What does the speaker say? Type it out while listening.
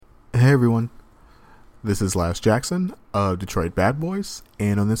Hey everyone, this is Laz Jackson of Detroit Bad Boys,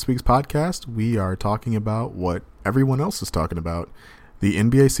 and on this week's podcast, we are talking about what everyone else is talking about, the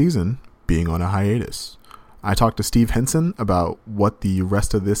NBA season being on a hiatus. I talked to Steve Henson about what the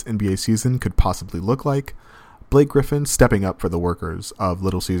rest of this NBA season could possibly look like, Blake Griffin stepping up for the workers of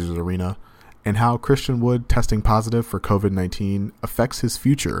Little Caesars Arena, and how Christian Wood testing positive for COVID-19 affects his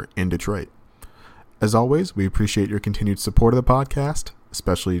future in Detroit. As always, we appreciate your continued support of the podcast,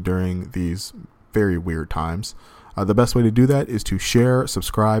 especially during these very weird times. The best way to do that is to share,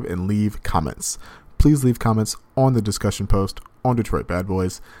 subscribe, and leave comments. Please leave comments on the discussion post on Detroit Bad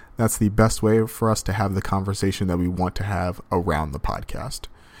Boys. That's the best way for us to have the conversation that we want to have around the podcast.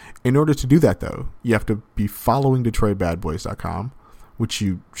 In order to do that, though, you have to be following DetroitBadBoys.com, which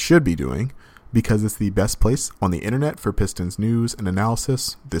you should be doing, because it's the best place on the internet for Pistons news and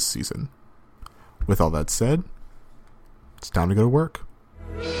analysis this season. With all that said, it's time to go to work.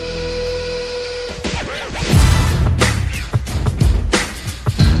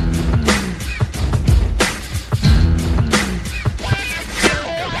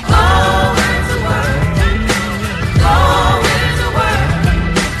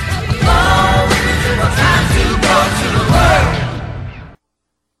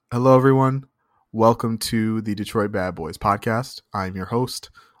 Hello, everyone. Welcome to the Detroit Bad Boys podcast. I'm your host,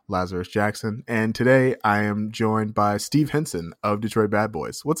 Lazarus Jackson, and today I am joined by Steve Henson of Detroit Bad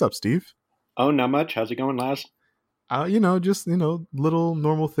Boys. What's up, Steve? Oh, not much. How's it going, Laz? Just little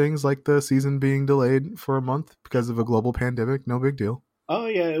normal things like the season being delayed for a month because of a global pandemic. No big deal. Oh,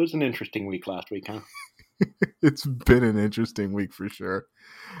 yeah, it was an interesting week last week, huh? It's been an interesting week for sure.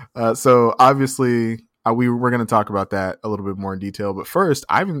 So obviously, we're going to talk about that a little bit more in detail. But first,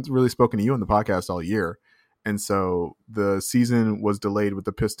 I haven't really spoken to you on the podcast all year. And so the season was delayed with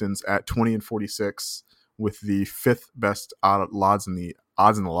the Pistons at 20-46 with the fifth best odds in the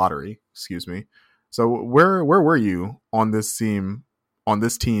lottery. Excuse me. So where were you on this team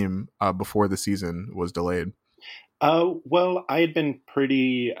before the season was delayed? Well, I had been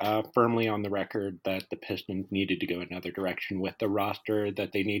pretty firmly on the record that the Pistons needed to go another direction with the roster,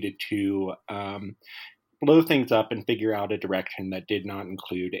 that they needed to blow things up and figure out a direction that did not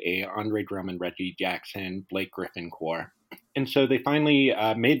include a Andre Drummond, Reggie Jackson, Blake Griffin core. And so they finally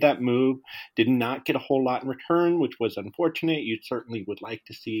made that move, did not get a whole lot in return, which was unfortunate. You certainly would like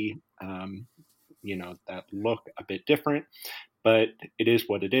to see, that look a bit different, but it is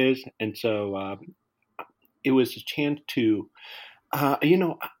what it is. And so it was a chance to,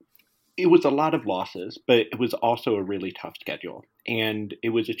 it was a lot of losses, but it was also a really tough schedule. And it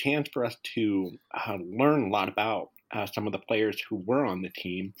was a chance for us to learn a lot about some of the players who were on the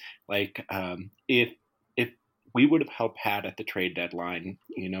team. Like if we would have helped Pat at the trade deadline,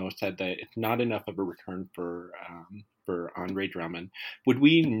 said that it's not enough of a return for Andre Drummond, would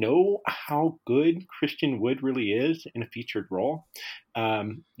we know how good Christian Wood really is in a featured role?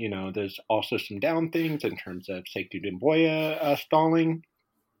 There's also some down things in terms of Sekou Doumbouya stalling.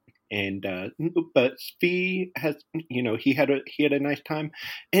 And but Svi has, he had a nice time,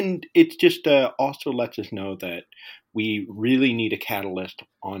 and it just also lets us know that we really need a catalyst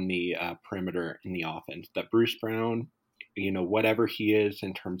on the perimeter in the offense. That Bruce Brown, whatever he is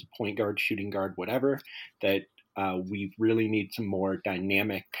in terms of point guard, shooting guard, whatever, that we really need some more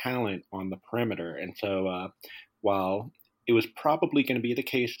dynamic talent on the perimeter. And so while it was probably going to be the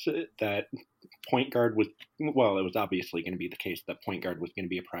case that point guard was, it was obviously going to be the case that point guard was going to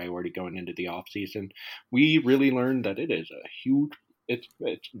be a priority going into the offseason. We really learned that it is a huge, it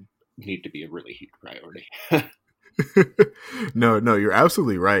need to be a really huge priority. No, you're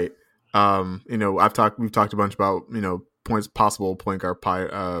absolutely right. We've talked a bunch about, possible point guard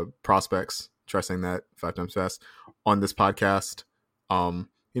prospects. Try saying that 5 times fast on this podcast.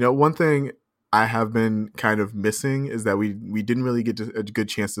 One thing I have been kind of missing is that we didn't really get a good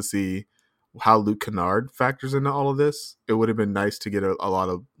chance to see how Luke Kennard factors into all of this. It would have been nice to get a lot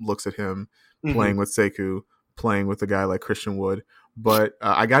of looks at him playing with Sekou, playing with a guy like Christian Wood. But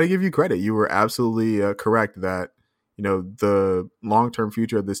I got to give you credit. You were absolutely correct that, the long-term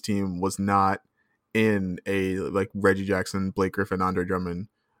future of this team was not in a like Reggie Jackson, Blake Griffin, Andre Drummond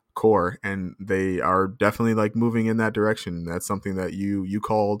core. And they are definitely like moving in that direction. That's something that you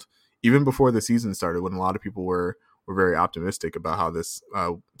called even before the season started, when a lot of people were very optimistic about how this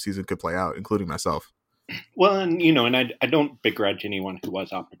season could play out, including myself. Well, and I don't begrudge anyone who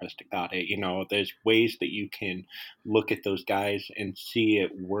was optimistic about it. There's ways that you can look at those guys and see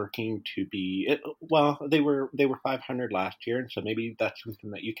it working to be. They were 500 last year, and so maybe that's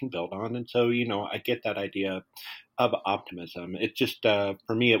something that you can build on. And so, I get that idea of optimism. It's just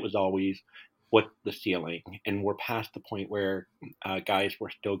for me, it was always what's the ceiling, and we're past the point where guys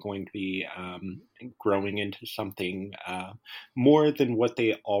were still going to be growing into something more than what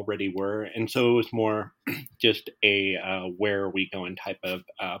they already were, and so it was more just a where are we going type of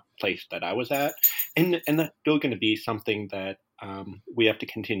place that I was at, and that's still going to be something that we have to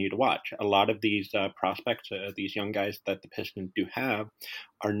continue to watch. A lot of these prospects, these young guys that the Pistons do have,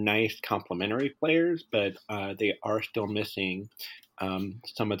 are nice complementary players, but they are still missing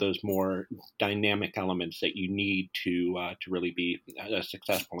some of those more dynamic elements that you need to really be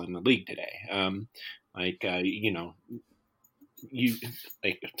successful in the league today. You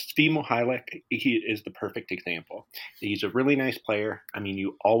like Steve Mihailuk, he is the perfect example. He's a really nice player. I mean,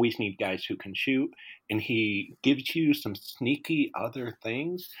 you always need guys who can shoot, and he gives you some sneaky other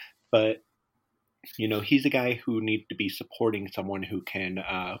things, but he's a guy who needs to be supporting someone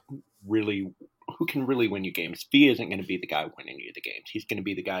really who can really win you games. Fee isn't going to be the guy winning you the games. He's going to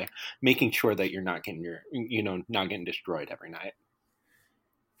be the guy making sure that you're not getting not getting destroyed every night.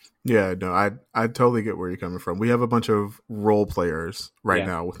 Yeah, no, I totally get where you're coming from. We have a bunch of role players right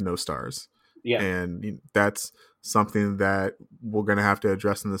now with no stars. Yeah. And that's something that we're going to have to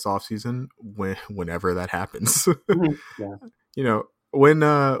address in this offseason whenever that happens. Yeah.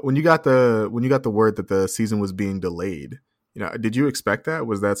 When you got the word that the season was being delayed, did you expect that?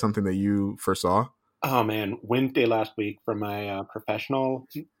 Was that something that you foresaw? Oh man, Wednesday last week from my professional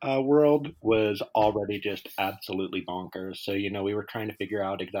world was already just absolutely bonkers. So we were trying to figure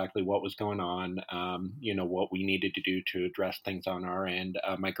out exactly what was going on, what we needed to do to address things on our end.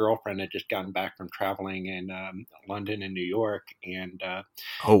 My girlfriend had just gotten back from traveling in London and New York, and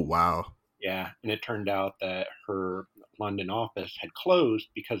oh wow. Yeah, and it turned out that her London office had closed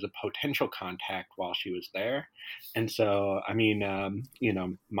because of potential contact while she was there. And so, I mean,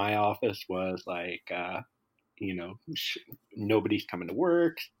 my office was like, nobody's coming to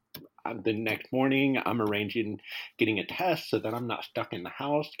work. The next morning, I'm arranging getting a test so that I'm not stuck in the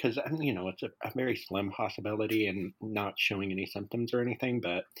house because, it's a very slim possibility and not showing any symptoms or anything.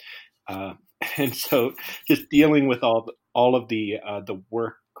 But, and so just dealing with all of the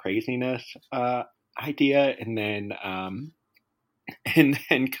work craziness idea, and then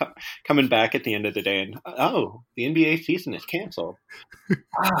coming back at the end of the day and the NBA season is canceled.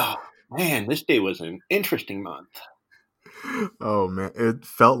 Oh man, this day was an interesting month. Oh man, it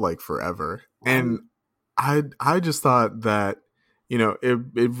felt like forever. And I just thought that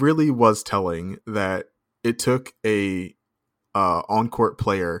it really was telling that it took a on-court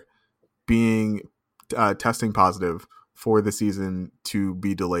player being testing positive for the season to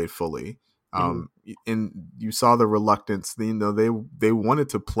be delayed fully. And you saw the reluctance. They wanted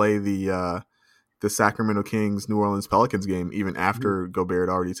to play the Sacramento Kings New Orleans Pelicans game even after Gobert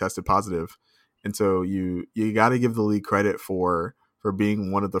had already tested positive. And so you got to give the league credit for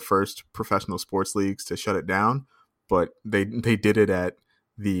being one of the first professional sports leagues to shut it down, but they did it at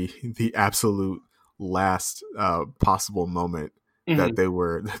the absolute last possible moment that they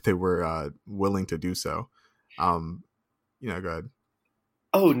were willing to do so. Go ahead.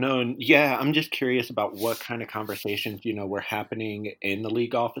 Oh, no. Yeah, I'm just curious about what kind of conversations, were happening in the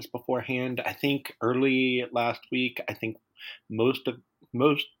league office beforehand. I think early last week, most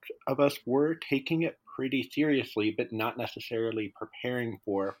of us were taking it pretty seriously, but not necessarily preparing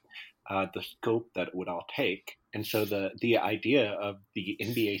for the scope that it would all take. And so the idea of the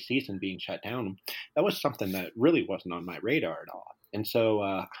NBA season being shut down, that was something that really wasn't on my radar at all. And so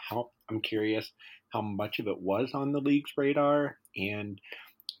I'm curious how much of it was on the league's radar. And,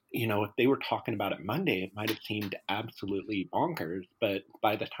 if they were talking about it Monday, it might have seemed absolutely bonkers. But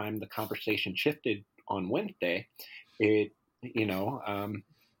by the time the conversation shifted on Wednesday, it, when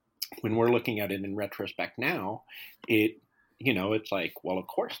we're looking at it in retrospect now, it's like, well, of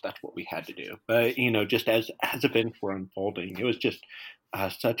course that's what we had to do. But, just as events were unfolding, it was just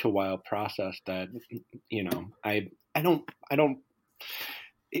such a wild process that,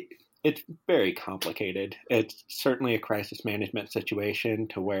 it's very complicated. It's certainly a crisis management situation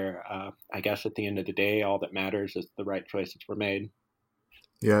to where I guess at the end of the day, all that matters is the right choices were made.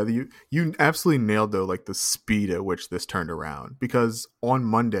 Yeah, you absolutely nailed though, like the speed at which this turned around, because on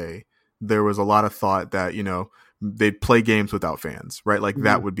Monday there was a lot of thought that, they'd play games without fans, right? Like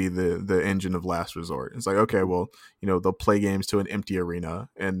that would be the engine of last resort. It's like, okay, well, they'll play games to an empty arena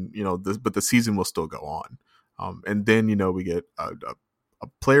and, but the season will still go on. And then, we get a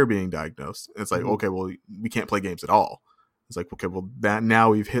player being diagnosed. It's like, okay, well, we can't play games at all. It's like, okay, well, that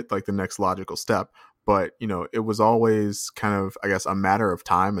now we've hit like the next logical step. But, it was always kind of, I guess, a matter of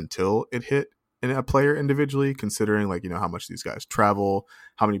time until it hit a player individually, considering like, how much these guys travel,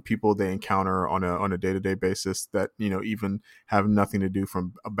 how many people they encounter on a day-to-day basis that, even have nothing to do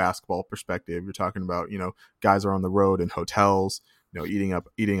from a basketball perspective. You're talking about, guys are on the road in hotels, eating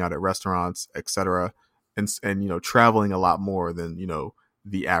out at restaurants, etc. And traveling a lot more than,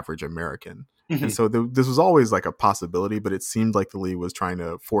 the average American. Mm-hmm. And so this was always like a possibility, but it seemed like the league was trying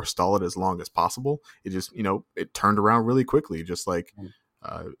to forestall it as long as possible. It just, it turned around really quickly, just like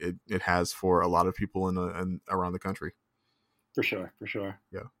it has for a lot of people in around the country. For sure.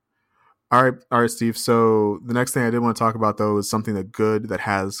 Yeah. All right, Steve. So the next thing I did want to talk about, though, is something that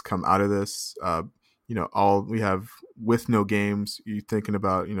has come out of this. All we have with no games. You thinking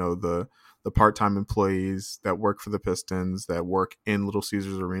about the part-time employees that work for the Pistons, that work in Little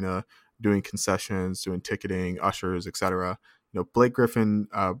Caesars Arena, doing concessions, doing ticketing, ushers, etc. Blake Griffin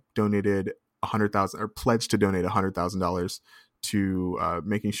donated $100,000 or pledged to donate $100,000 to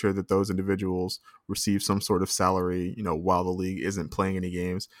making sure that those individuals receive some sort of salary, while the league isn't playing any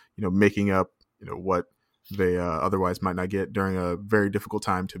games, making up, what they otherwise might not get during a very difficult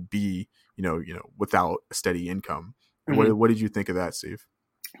time to be, without a steady income. Mm-hmm. What did you think of that, Steve?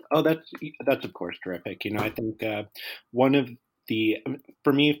 Oh, that's of course terrific. I think one of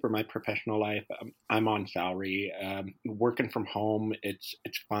for me, for my professional life, I'm on salary. Working from home, it's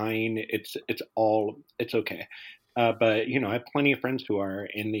fine. It's okay. But I have plenty of friends who are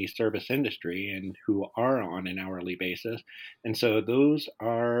in the service industry and who are on an hourly basis, and so those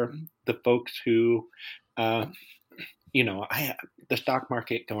are the folks who, the stock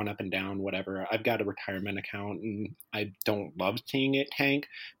market going up and down, whatever. I've got a retirement account, and I don't love seeing it tank,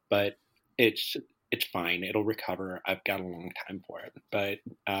 but it's fine. It'll recover. I've got a long time for it. But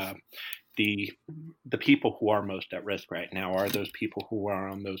the people who are most at risk right now are those people who are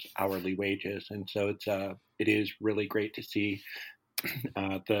on those hourly wages, and so it is really great to see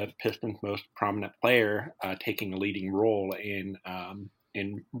the Pistons' most prominent player taking a leading role in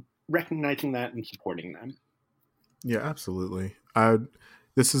recognizing that and supporting them. Yeah, absolutely.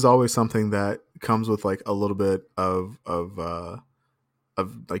 This is always something that comes with like a little bit of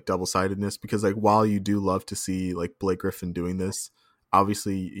like double-sidedness, because like while you do love to see like Blake Griffin doing this,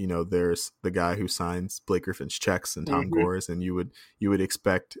 obviously there's the guy who signs Blake Griffin's checks and Tom Gores, and you would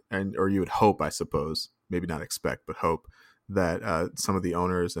expect or you would hope, I suppose, maybe not expect but hope, that some of the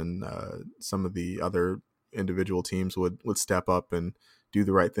owners and some of the other individual teams would step up and do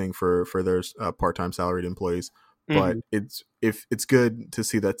the right thing for their part-time salaried employees. But it's good to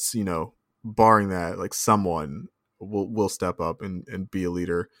see that's barring that, like someone will step up and be a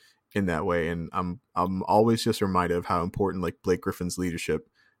leader in that way. And I'm always just reminded of how important like Blake Griffin's leadership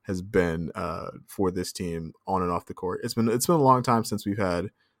has been for this team on and off the court. It's been a long time since we've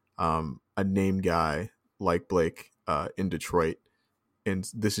had a name guy like Blake in Detroit, and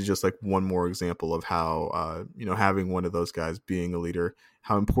this is just like one more example of how having one of those guys being a leader,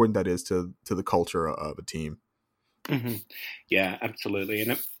 how important that is to the culture of a team. Mm-hmm. Yeah, absolutely.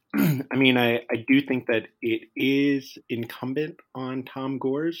 And I mean, I do think that it is incumbent on Tom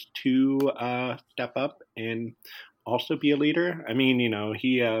Gores to step up and also be a leader. I mean,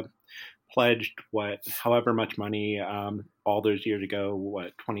 he pledged however much money all those years ago,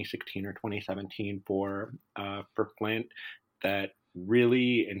 2016 or 2017 for Flint, that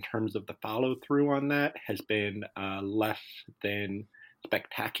really, in terms of the follow through on that, has been less than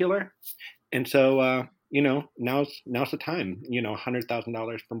spectacular. And so, now's the time.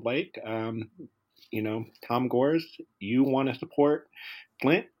 $100,000 from Blake. Tom Gores, you want to support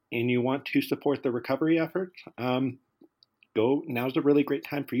Flint and you want to support the recovery efforts. Now's a really great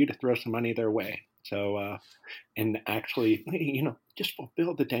time for you to throw some money their way. So, and actually, just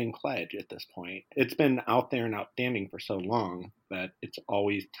fulfill the dang pledge at this point. It's been out there and outstanding for so long that it's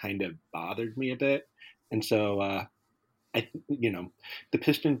always kind of bothered me a bit. And so, the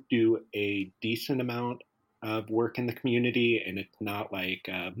Pistons do a decent amount of work in the community, and it's not like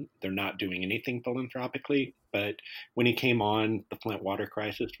they're not doing anything philanthropically. But when he came on, the Flint water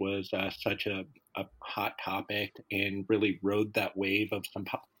crisis was such a hot topic and really rode that wave of some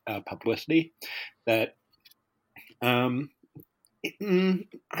publicity that I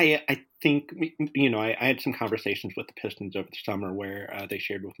think, I had some conversations with the Pistons over the summer where they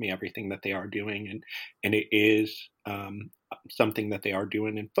shared with me everything that they are doing, and it is something that they are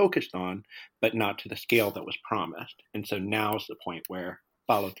doing and focused on, but not to the scale that was promised. And so now's the point where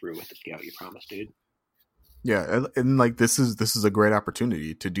follow through with the scale you promised, dude. Yeah, and like this is a great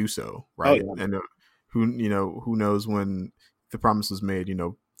opportunity to do so, right? Oh, yeah. And who knows when the promise was made,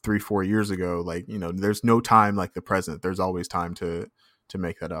 3-4 years ago, like, there's no time like the present. There's always time to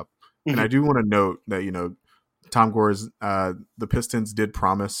make that up. Mm-hmm. And I do want to note that, Tom Gore's the Pistons did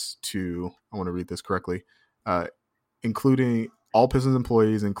promise to, I want to read this correctly, including all Pistons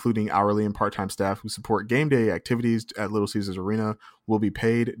employees, including hourly and part-time staff who support game day activities at Little Caesars Arena, will be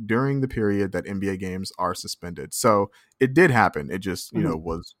paid during the period that NBA games are suspended. So it did happen. It just,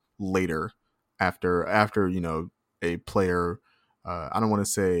 was later after, a player, I don't want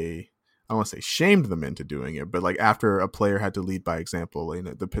to say shamed them into doing it, but like after a player had to lead by example,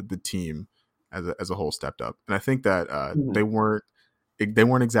 the team as a whole stepped up. And I think that they weren't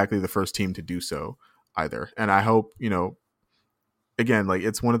exactly the first team to do so either. And I hope, again, like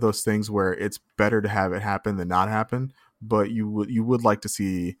it's one of those things where it's better to have it happen than not happen, but you would like to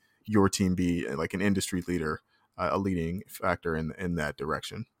see your team be like an industry leader, a leading factor in that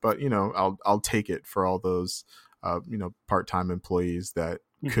direction. But I'll take it for all those part-time employees that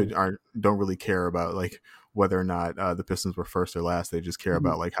don't really care about like whether or not the Pistons were first or last. They just care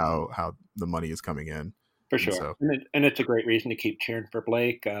about like how the money is coming in. For sure. And it's a great reason to keep cheering for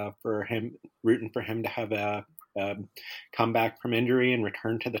Blake, for him, rooting for him to have a come back from injury and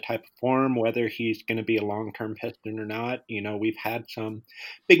return to the type of form, whether he's going to be a long-term Piston or not. We've had some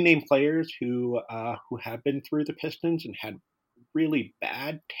big name players who have been through the Pistons and had really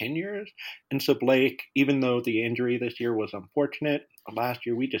bad tenures. And so Blake, even though the injury this year was unfortunate, last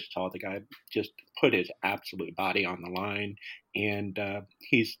year we just saw the guy just put his absolute body on the line. And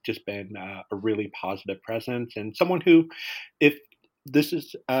he's just been a really positive presence and someone who, if this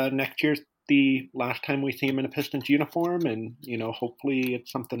is next year's the last time we see him in a Pistons uniform, and hopefully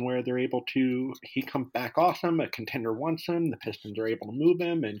it's something where they're able to, he comes back awesome, a contender wants him, the Pistons are able to move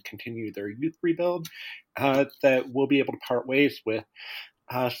him and continue their youth rebuild, that we'll be able to part ways with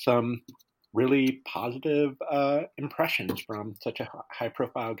some really positive impressions from such a high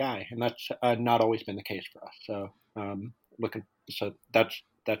profile guy, and that's not always been the case for us. So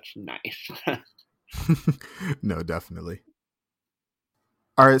that's nice. No, definitely.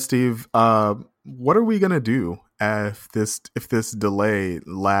 All right, Steve. What are we gonna do if this delay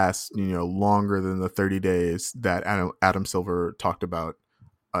lasts, longer than the 30 days that Adam Silver talked about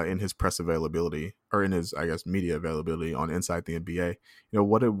in his press availability, or in his, I guess, media availability on Inside the NBA?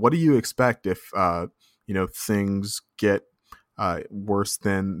 What do you expect if things get worse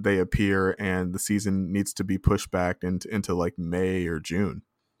than they appear and the season needs to be pushed back into like May or June?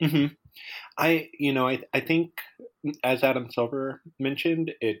 Mm-hmm. I think, as Adam Silver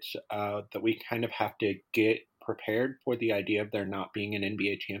mentioned, it's that we kind of have to get prepared for the idea of there not being an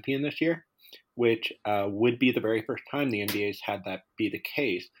NBA champion this year, which would be the very first time the NBA's had that be the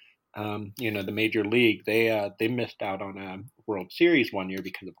case. The Major League, they missed out on a World Series one year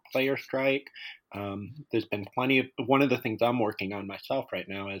because of a player strike. There's been plenty of, one of the things I'm working on myself right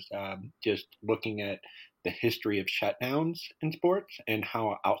now is just looking at the history of shutdowns in sports and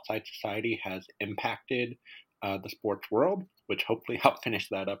how outside society has impacted the sports world, which hopefully I'll finish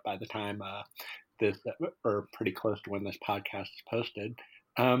that up by the time this, or pretty close to when this podcast is posted.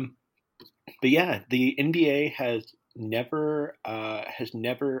 But yeah, the NBA has never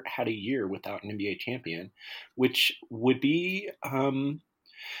had a year without an NBA champion, which would be,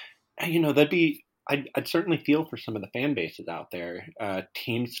 that'd be, I'd certainly feel for some of the fan bases out there,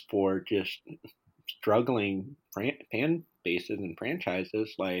 teams for just struggling fan bases and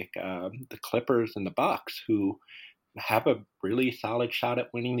franchises like the Clippers and the Bucks, who have a really solid shot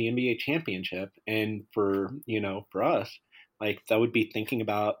at winning the NBA championship. And for us, like that would be thinking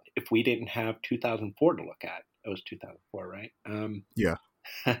about if we didn't have 2004 to look at. It was 2004, right? Yeah.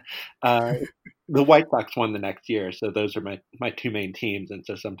 The White Sox won the next year, so those are my two main teams, and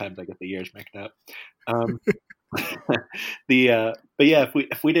so sometimes I get the years mixed up. But yeah,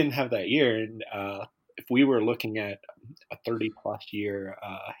 if we didn't have that year, and if we were looking at a 30+ year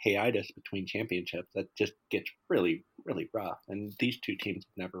hiatus between championships, that just gets really, really rough. And these two teams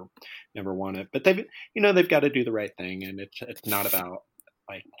never won it, but they've got to do the right thing, and it's not about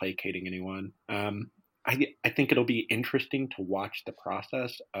like placating anyone. I think it'll be interesting to watch the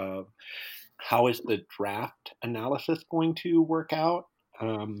process of how is the draft analysis going to work out.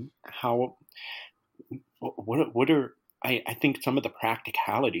 I think some of the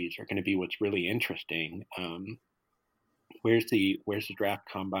practicalities are going to be what's really interesting. Where's the draft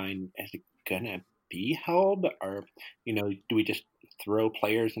combine? Is it going to be held, or do we just throw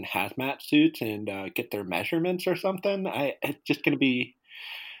players in hazmat suits and get their measurements or something? It's just going to be.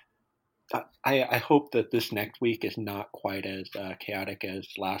 I hope that this next week is not quite as chaotic as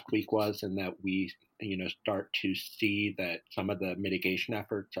last week was, and that we start to see that some of the mitigation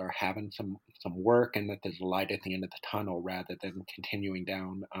efforts are having some work, and that there's a light at the end of the tunnel rather than continuing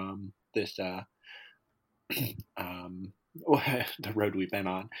down this the road we've been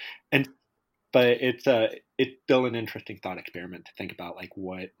on. And but it's still an interesting thought experiment to think about, like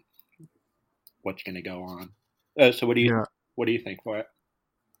what's going to go on. So Yeah, what do you think for it?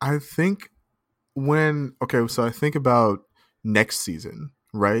 I think so I think about next season,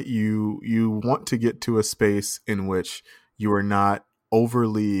 right? You want to get to a space in which you are not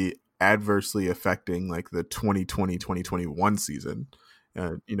overly adversely affecting like the 2020-2021 season.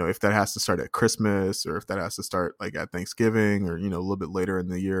 If that has to start at Christmas or if that has to start like at Thanksgiving or a little bit later in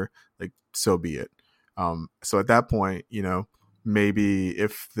the year, like so be it. So at that point, maybe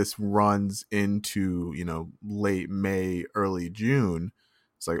if this runs into late May, early June,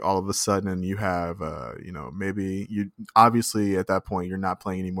 it's like all of a sudden you have maybe you obviously at that point you're not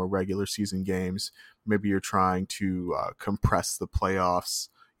playing any more regular season games. Maybe you're trying to compress the playoffs,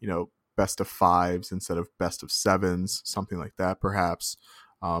 best of fives instead of best of sevens, something like that perhaps.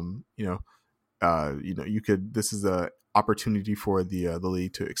 um, you know you could, this is a opportunity for the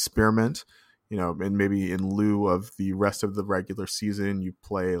league to experiment, and maybe in lieu of the rest of the regular season you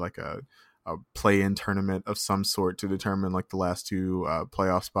play like a play-in tournament of some sort to determine like the last two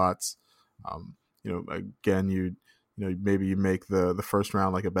playoff spots. Again, maybe you make the first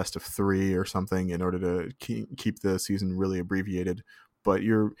round like a best of three or something in order to keep the season really abbreviated. But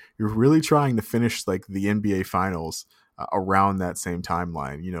you're really trying to finish like the NBA finals around that same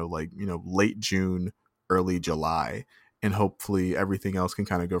timeline, late June, early July, and hopefully everything else can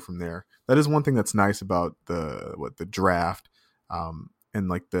kind of go from there. That is one thing that's nice about the draft, and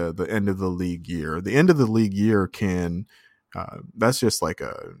like the end of the league year. The end of the league year can that's just like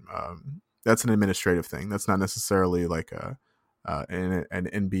that's an administrative thing. That's not necessarily like an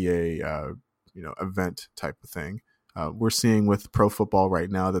NBA event type of thing. We're seeing with pro football right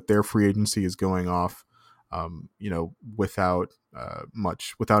now that their free agency is going off, without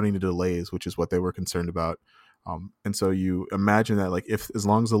any delays, which is what they were concerned about. And so you imagine that like if as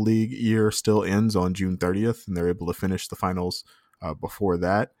long as the league year still ends on June 30th and they're able to finish the finals before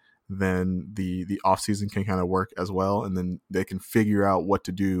that, then the off season can kind of work as well, and then they can figure out what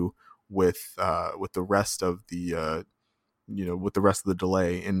to do with the rest of the with the rest of the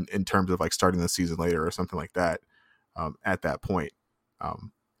delay in terms of like starting the season later or something like that. At that point,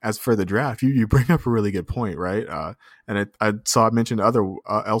 as for the draft, you bring up a really good point, right? And I saw it mentioned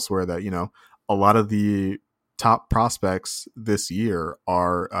elsewhere that a lot of the top prospects this year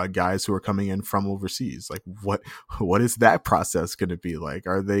are guys who are coming in from overseas. Like, what is that process going to be like?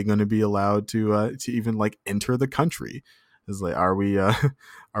 Are they going to be allowed to even like enter the country? Is like, are we how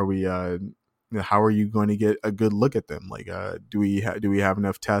are you going to get a good look at them? Like, do we have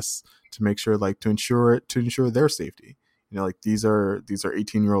enough tests to make sure, like, to ensure their safety? Like these are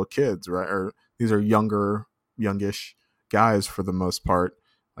 18-year-old kids, right? Or these are youngish guys for the most part.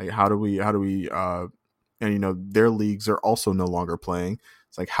 Like, how do we and their leagues are also no longer playing.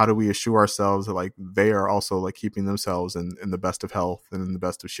 It's like, how do we assure ourselves that like they are also like keeping themselves in the best of health and in the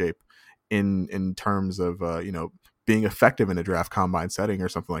best of shape in terms of being effective in a draft combine setting or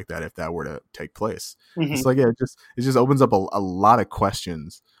something like that if that were to take place. Mm-hmm. It's like, yeah, it just opens up a lot of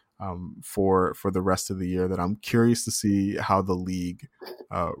questions for the rest of the year that I'm curious to see how the league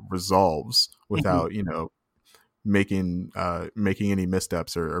resolves without making any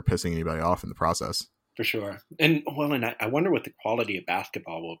missteps or pissing anybody off in the process. For sure. And well, and I wonder what the quality of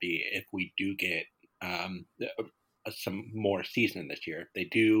basketball will be if we do get some more season this year. If they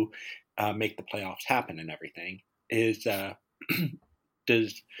do make the playoffs happen and everything, is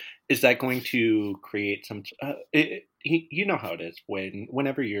does is that going to create some? You know how it is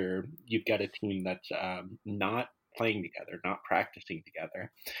whenever you've got a team that's not playing together, not practicing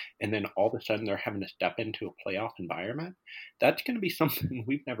together, and then all of a sudden they're having to step into a playoff environment. That's going to be something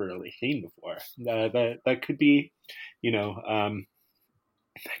we've never really seen before. That could be, that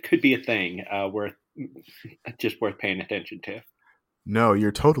could be a thing worth paying attention to. No,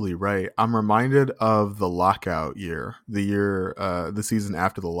 you're totally right. I'm reminded of the lockout year, the season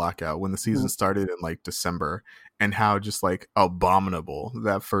after the lockout, when the season started in like December, and how just like abominable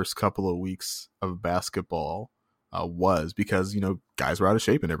that first couple of weeks of basketball was, because guys were out of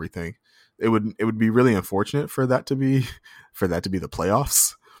shape and everything. It would be really unfortunate for that to be the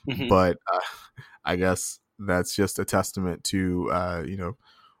playoffs, but I guess that's just a testament to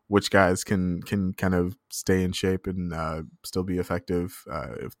which guys can kind of stay in shape and still be effective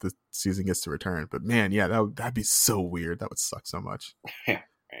if the season gets to return. But man, yeah, that'd be so weird. That would suck so much. Yeah,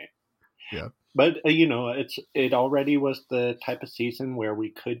 right. Yeah. But it already was the type of season where we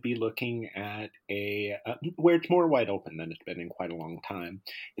could be looking at where it's more wide open than it's been in quite a long time,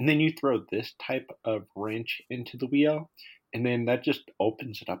 and then you throw this type of wrench into the wheel, and then that just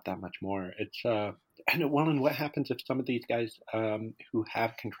opens it up that much more. And what happens if some of these guys who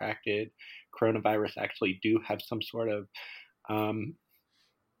have contracted coronavirus actually do have some sort of um,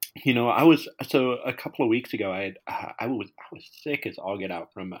 I was so a couple of weeks ago. I was sick as all get out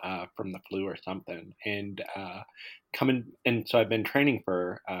from the flu or something, and coming and so I've been training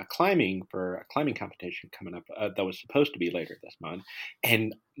for climbing for a climbing competition coming up that was supposed to be later this month,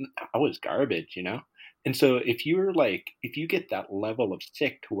 and I was garbage. And so if you get that level of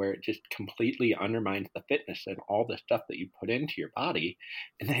sick to where it just completely undermines the fitness and all the stuff that you put into your body,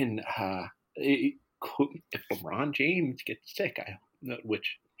 and then if LeBron James gets sick,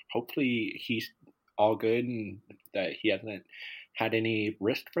 which hopefully he's all good and that he hasn't had any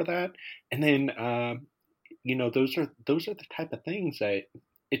risk for that. And then those are the type of things that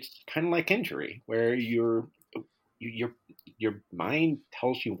it's kind of like injury where your your mind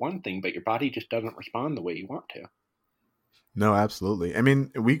tells you one thing, but your body just doesn't respond the way you want to. No, absolutely. I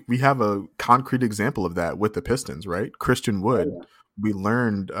mean, we have a concrete example of that with the Pistons, right? Christian Wood, we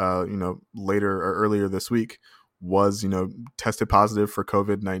learned, later or earlier this week, was, tested positive for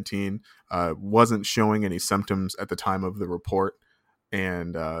COVID-19, wasn't showing any symptoms at the time of the report.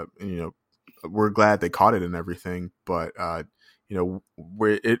 And, we're glad they caught it and everything. But,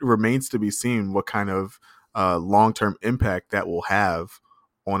 where it remains to be seen what kind of long-term impact that will have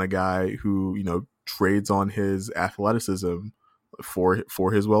on a guy who, trades on his athleticism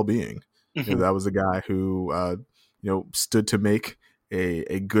for his well-being. Mm-hmm. That was a guy who stood to make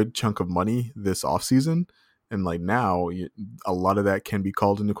a good chunk of money this offseason, and like now a lot of that can be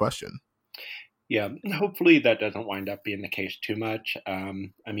called into question. Yeah, hopefully that doesn't wind up being the case too much. I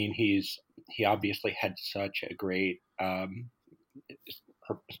mean, he obviously had such a great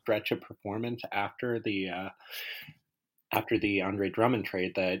stretch of performance after the Andre Drummond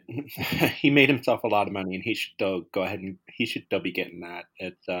trade that he made himself a lot of money, and he should still go ahead and he should still be getting that.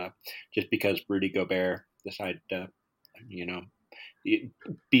 It's just because Rudy Gobert decided to,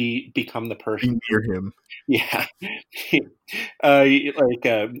 become the person near him. Yeah,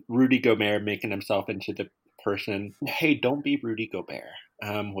 Rudy Gobert making himself into the person. Hey, don't be Rudy Gobert.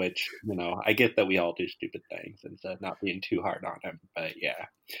 Which I get that we all do stupid things, and so not being too hard on him. But yeah.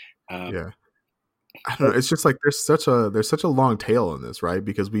 I don't know. It's just like there's such a long tail in this, right?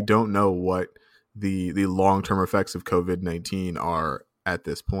 Because we don't know what the long term effects of COVID-19 are at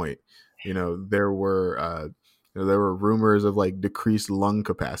this point. There were rumors of like decreased lung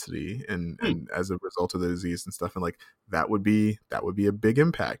capacity and as a result of the disease and stuff, and like that would be a big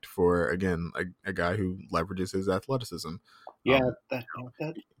impact for, again, a guy who leverages his athleticism. Yeah,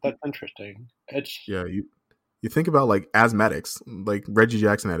 that's interesting. You think about like asthmatics, like Reggie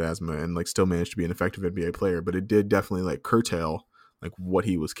Jackson had asthma and like still managed to be an effective NBA player, but it did definitely like curtail like what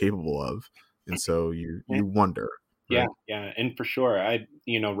he was capable of. And so you wonder. Right? Yeah. And for sure,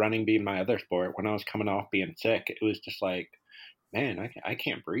 running being my other sport, when I was coming off being sick, it was just like, man, I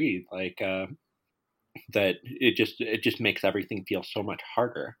can't breathe. Like, that it just makes everything feel so much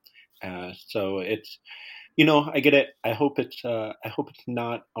harder. So it's, I get it. I hope it's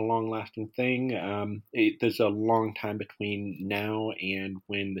not a long lasting thing. There's a long time between now and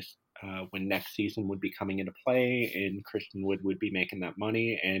when next season would be coming into play, and Christian Wood be making that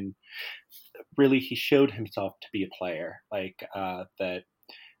money. And really, he showed himself to be a player, like that.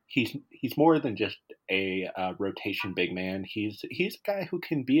 He's more than just a rotation big man. He's a guy who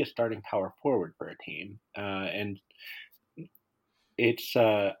can be a starting power forward for a team, and it's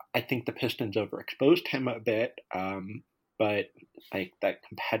I think the Pistons overexposed him a bit, but like that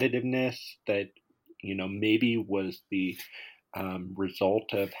competitiveness that maybe was the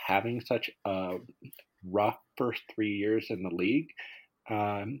result of having such a rough first 3 years in the league,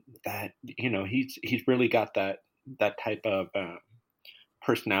 that he's really got that type of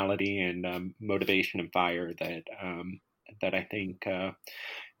personality and motivation and fire that I think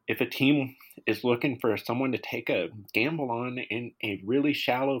if a team is looking for someone to take a gamble on in a really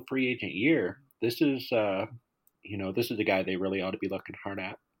shallow free agent year, this is a guy they really ought to be looking hard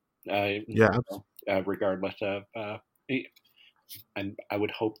at. Regardless of, and I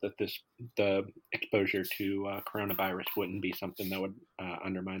would hope that the exposure to coronavirus wouldn't be something that would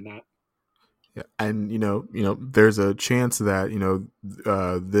undermine that. Yeah, and there's a chance that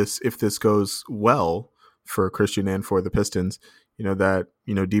if this goes well for Christian and for the Pistons, that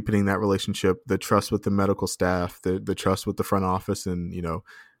deepening that relationship, the trust with the medical staff, the trust with the front office, and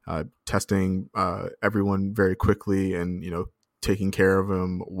testing everyone very quickly, and taking care of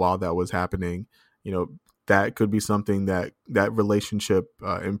him while that was happening, that could be something that relationship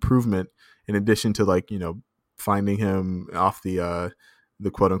improvement, in addition to like finding him off the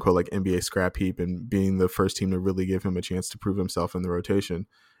quote unquote like NBA scrap heap and being the first team to really give him a chance to prove himself in the rotation.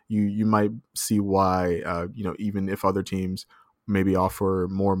 You might see why even if other teams maybe offer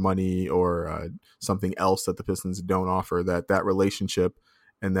more money or something else that the Pistons don't offer, that relationship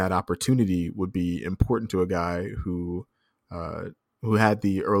and that opportunity would be important to a guy who had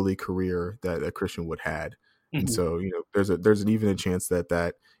the early career that Christian Wood had. And Mhm. so, there's an even a chance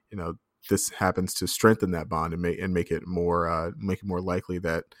that this happens to strengthen that bond and make it more likely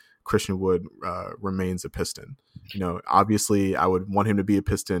that Christian Wood remains a Piston. Obviously, I would want him to be a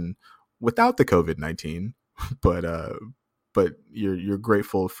Piston without the COVID-19, but you're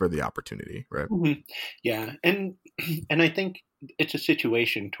grateful for the opportunity, right? Mhm. Yeah, and and I think it's a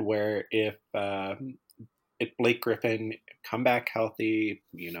situation to where if Blake Griffin come back healthy,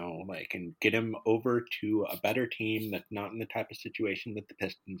 like, and get him over to a better team that's not in the type of situation that the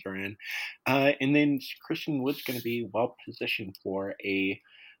Pistons are in, and then Christian Wood's going to be well positioned for a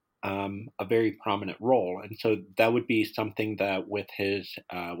very prominent role, and so that would be something that with his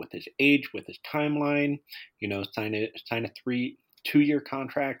age, with his timeline, sign a 2 year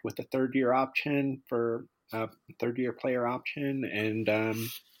contract with a third year option for third year player option, and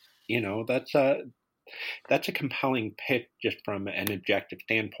you know that's a that's a compelling pick just from an objective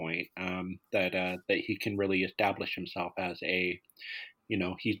standpoint, that he can really establish himself as he.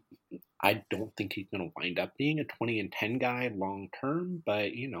 I don't think he's going to wind up being a 20 and 10 guy long term,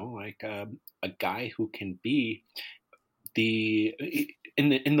 but like a guy who can be the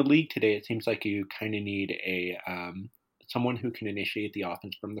in the league today. It seems like you kind of need a someone who can initiate the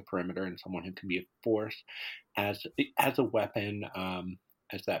offense from the perimeter and someone who can be a force as a weapon,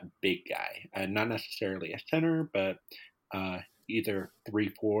 as that big guy, not necessarily a center, but uh, either 3,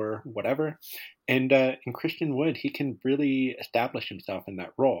 4, whatever. And in Christian Wood, he can really establish himself in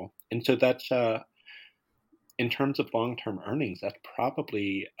that role, and so that's in terms of long term earnings, that's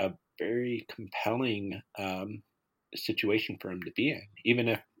probably a very compelling situation for him to be in, even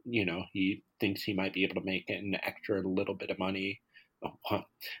if he thinks he might be able to make an extra little bit of money,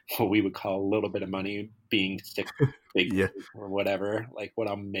 what we would call a little bit of money, being six big Yeah. or whatever, like what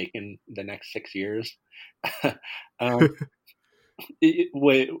I'm making the next 6 years. um,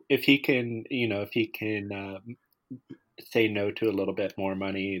 if he can, say no to a little bit more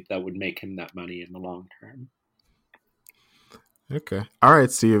money, that would make him that money in the long term. Okay. All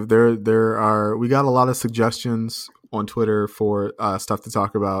right, Steve. We got a lot of suggestions on Twitter for stuff to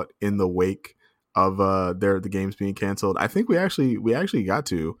talk about in the wake of the games being canceled. I think we actually got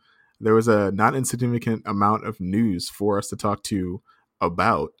to. There was a not insignificant amount of news for us to talk to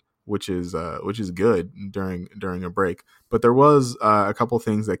about, which is good during a break. But there was a couple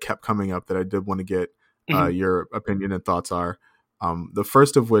things that kept coming up that I did want to get Mhm. your opinion and thoughts are. The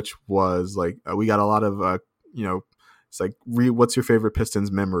first of which was like we got a lot of it's like, what's your favorite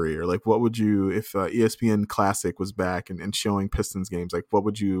Pistons memory, or like, what would you, if ESPN Classic was back and showing Pistons games, like what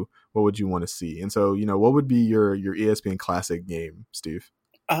would you want to see? And so, what would be your ESPN Classic game, Steve?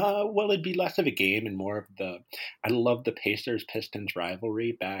 Well, it'd be less of a game and more of I love the Pacers Pistons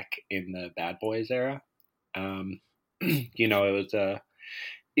rivalry back in the Bad Boys era. Um,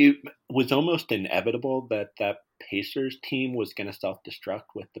 it was almost inevitable that Pacers team was going to self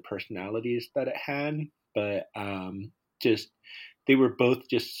destruct with the personalities that it had, but just they were both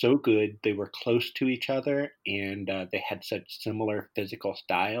just so good. They were close to each other, and they had such similar physical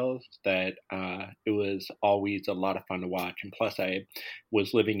styles that it was always a lot of fun to watch. And plus, I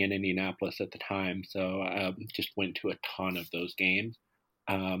was living in Indianapolis at the time, so just went to a ton of those games.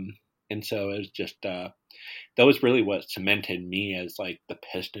 Um, and so it was just that was really what cemented me as like the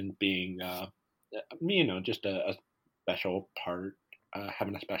Pistons being, just a special part,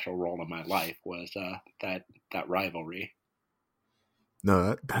 having a special role in my life was that rivalry.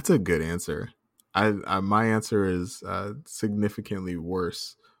 No, that's a good answer. My answer is significantly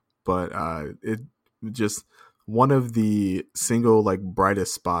worse, but it just one of the single like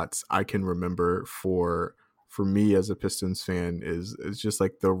brightest spots I can remember for me as a Pistons fan is just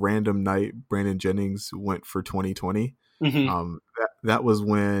like the random night Brandon Jennings went for 2020. Hmm. That was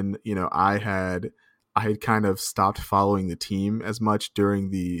when I had kind of stopped following the team as much during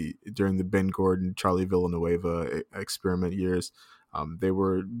the Ben Gordon, Charlie Villanueva experiment years. They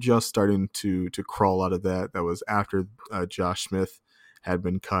were just starting to crawl out of that. That was after Josh Smith had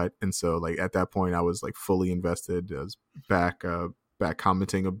been cut, and so like at that point, I was like fully invested. I was back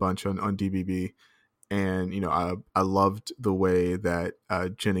commenting a bunch on DBB, and I loved the way that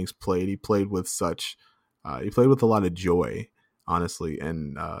Jennings played. He played with a lot of joy, honestly,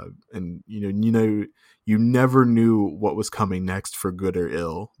 and you never knew what was coming next for good or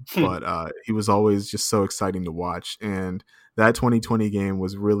ill, but he was always just so exciting to watch. And that 2020 game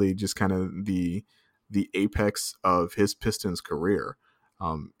was really just kind of the apex of his Pistons career.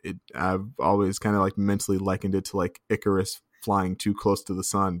 I've always kind of like mentally likened it to like Icarus flying too close to the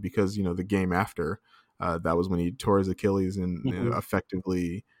sun, because the game after that was when he tore his Achilles and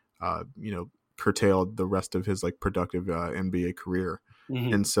effectively curtailed the rest of his like productive NBA career.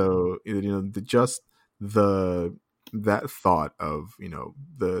 And so that thought of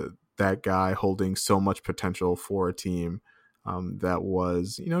that guy holding so much potential for a team that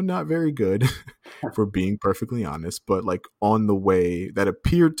was not very good for being perfectly honest, but like on the way, that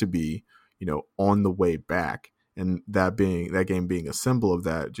appeared to be on the way back, and that game being a symbol of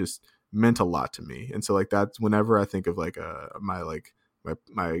that just meant a lot to me. And so like that's whenever I think of like my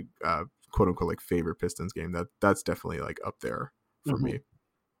quote unquote like favorite Pistons game, that's definitely like up there for me.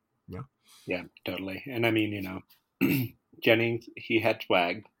 Yeah, totally. And I mean, Jennings, he had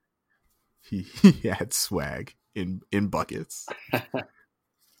swag. He had swag in buckets.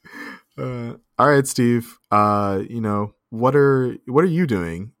 All right, Steve. What are you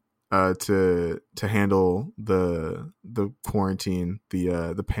doing to handle the quarantine,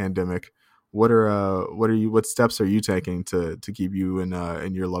 the pandemic? What steps are you taking to keep you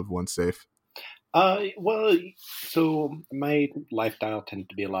and your loved ones safe? Well, so my lifestyle tends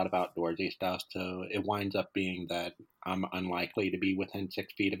to be a lot of outdoorsy stuff, so it winds up being that I'm unlikely to be within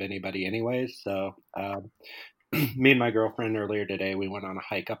 6 feet of anybody anyways. So, me and my girlfriend earlier today, we went on a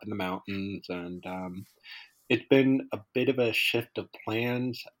hike up in the mountains, and it's been a bit of a shift of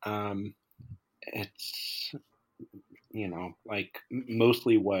plans. It's, like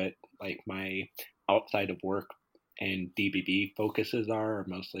mostly what like my outside of work and DBB focuses are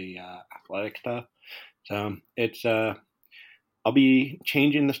mostly athletic stuff. So it's I'll be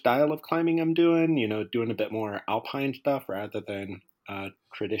changing the style of climbing I'm doing. Doing a bit more alpine stuff rather than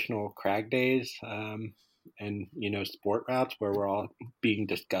traditional crag days. And sport routes where we're all being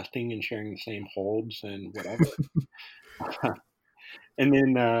disgusting and sharing the same holds and whatever. And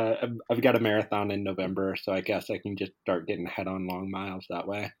then I've got a marathon in November, so I guess I can just start getting head-on long miles that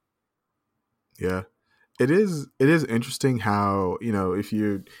way. Yeah, it is interesting how if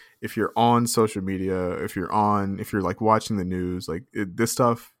you're on social media, if you're like watching the news, like this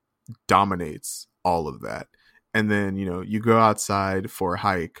stuff dominates all of that. And then you go outside for a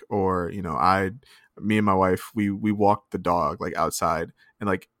hike, or me and my wife, we walk the dog like outside, and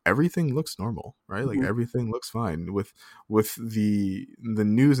like everything looks normal, right? Like everything looks fine with the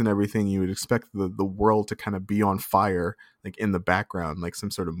news and everything. You would expect the world to kind of be on fire, like in the background, like some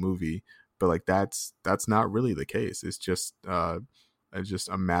sort of movie. But like that's not really the case. It's just a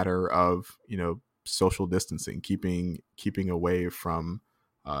matter of social distancing, keeping away from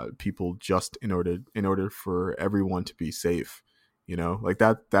people, just in order for everyone to be safe. Like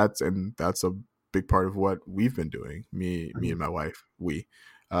that's a big part of what we've been doing. Me and my wife, we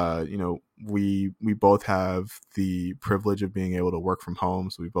both have the privilege of being able to work from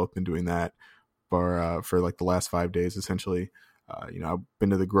home, so we've both been doing that for like the last 5 days essentially. I've been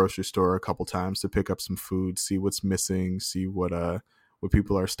to the grocery store a couple times to pick up some food, see what's missing, see what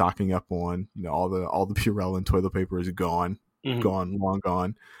people are stocking up on. All the Purell and toilet paper is gone, long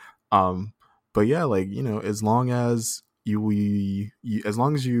gone. But yeah, like as long as you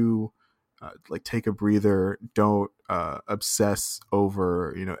like take a breather, don't obsess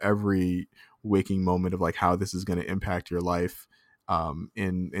over every waking moment of like how this is going to impact your life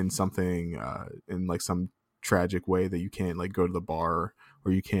in something in like some tragic way that you can't like go to the bar,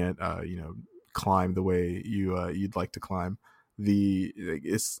 or you can't climb the way you'd like to climb.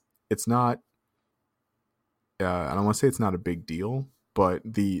 It's not I don't want to say it's not a big deal, but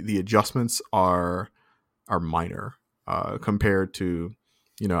the adjustments are minor compared to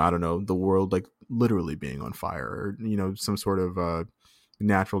I don't know, the world like literally being on fire, or some sort of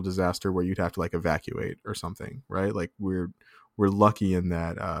natural disaster where you'd have to like evacuate or something, right? Like we're lucky in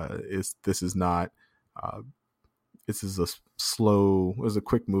that this is not this is a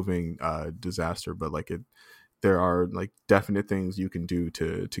quick moving disaster, but like there are like definite things you can do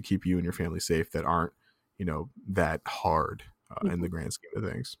to keep you and your family safe that aren't that hard in the grand scheme of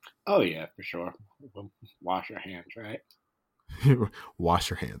things. Oh yeah, for sure. Wash your hands, right? Wash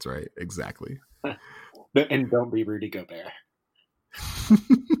your hands, right? Exactly. And don't be Rudy Gobert.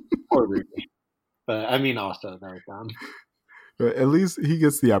 Or Rudy. But I mean also very dumb. But at least he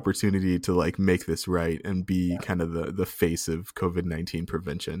gets the opportunity to like make this right and be kind of the face of COVID-19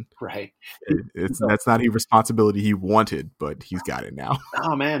 prevention. Right. That's not a responsibility he wanted, but he's got it now.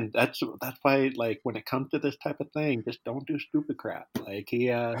 Oh man, that's why like when it comes to this type of thing, just don't do stupid crap. Like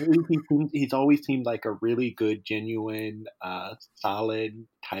he's always seemed like a really good, genuine, solid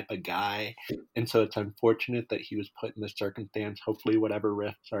type of guy, and so it's unfortunate that he was put in this circumstance. Hopefully, whatever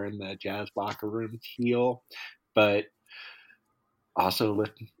rifts are in the Jazz locker room heal, but also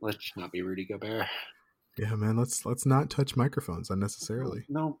let's just not be Rudy Gobert. Yeah, man. Let's not touch microphones unnecessarily.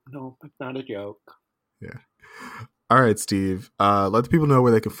 No, it's not a joke. Yeah. All right, Steve. Let the people know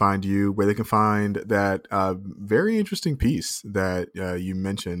where they can find you, where they can find that very interesting piece that you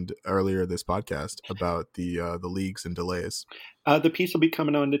mentioned earlier this podcast about the leagues and delays. The piece will be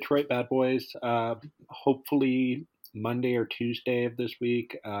coming on Detroit Bad Boys, hopefully Monday or Tuesday of this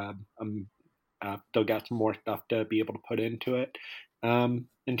week. I'm still got some more stuff to be able to put into it.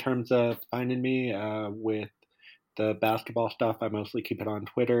 In terms of finding me with the basketball stuff, I mostly keep it on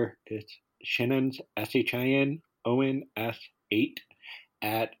Twitter. It's Shinons, SHINONS8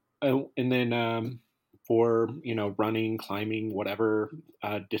 at, and then for, running, climbing, whatever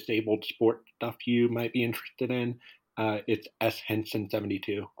disabled sport stuff you might be interested in, it's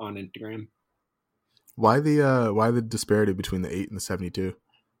shenson72 on Instagram. Why the disparity between the 8 and the 72?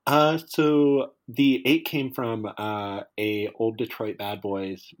 So the 8 came from a old Detroit Bad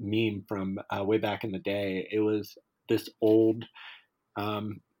Boys meme from way back in the day. It was this old,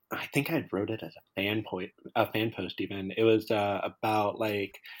 I think I wrote it as a fan post even. It was about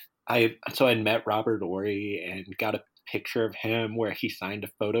like I'd met Robert Horry and got a picture of him where he signed a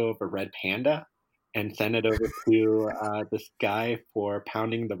photo of a red panda and sent it over to this guy for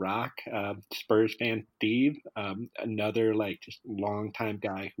Pounding the Rock, Spurs fan Steve, another like just longtime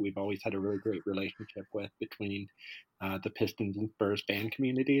guy who we've always had a really great relationship with between the Pistons and Spurs fan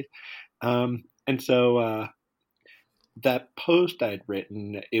communities. And so that post I'd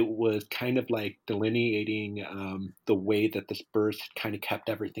written, it was kind of like delineating the way that the Spurs kind of kept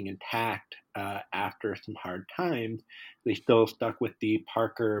everything intact after some hard times. They still stuck with the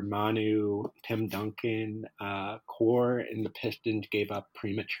Parker, Manu, Tim Duncan core, and the Pistons gave up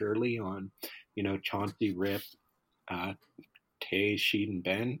prematurely on, Chauncey, Rip, Tay, Sheed, and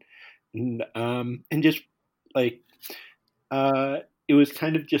Ben. And just like, it was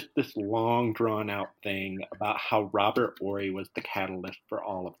kind of just this long, drawn-out thing about how Robert Horry was the catalyst for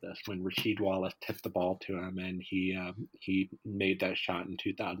all of this when Rasheed Wallace tipped the ball to him, and he made that shot in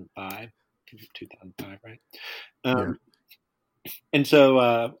 2005. 2005, right? Yeah. And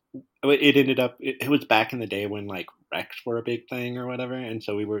so it ended up. It was back in the day when like Rex were a big thing or whatever, and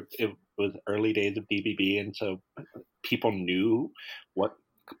so it was early days of DBB, and so people knew what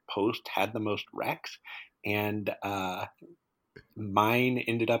post had the most Rex, and mine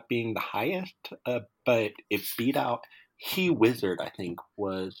ended up being the highest, but it beat out He Wizard. I think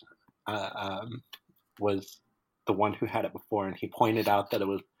was the one who had it before, and he pointed out that it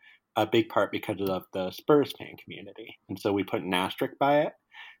was a big part because of the Spurs fan community, and so we put an asterisk by it.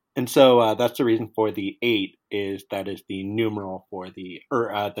 And so that's the reason for the 8 is that is the numeral for the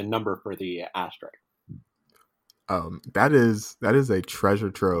number for the asterisk. That is a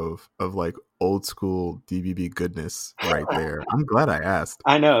treasure trove of like old school DBB goodness right there. I'm glad I asked.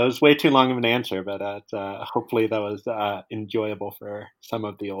 I know it was way too long of an answer, but hopefully that was enjoyable for some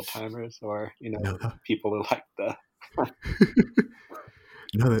of the old timers or people who like the.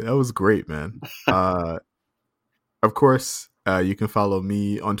 No, that was great, man. Of course, you can follow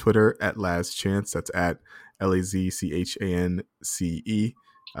me on Twitter at Last Chance. That's at LAZCHANCE.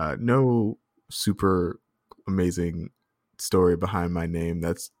 No super amazing story behind my name.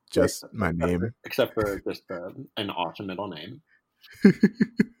 That's just my name. Except for just an awesome middle name.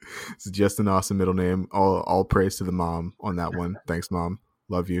 It's just an awesome middle name. All praise to the mom on that one. Thanks, Mom.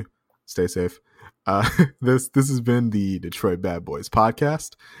 Love you. Stay safe. This has been the Detroit Bad Boys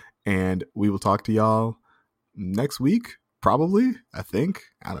podcast, and we will talk to y'all next week. Probably. I think.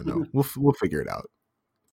 I don't know. We'll figure it out.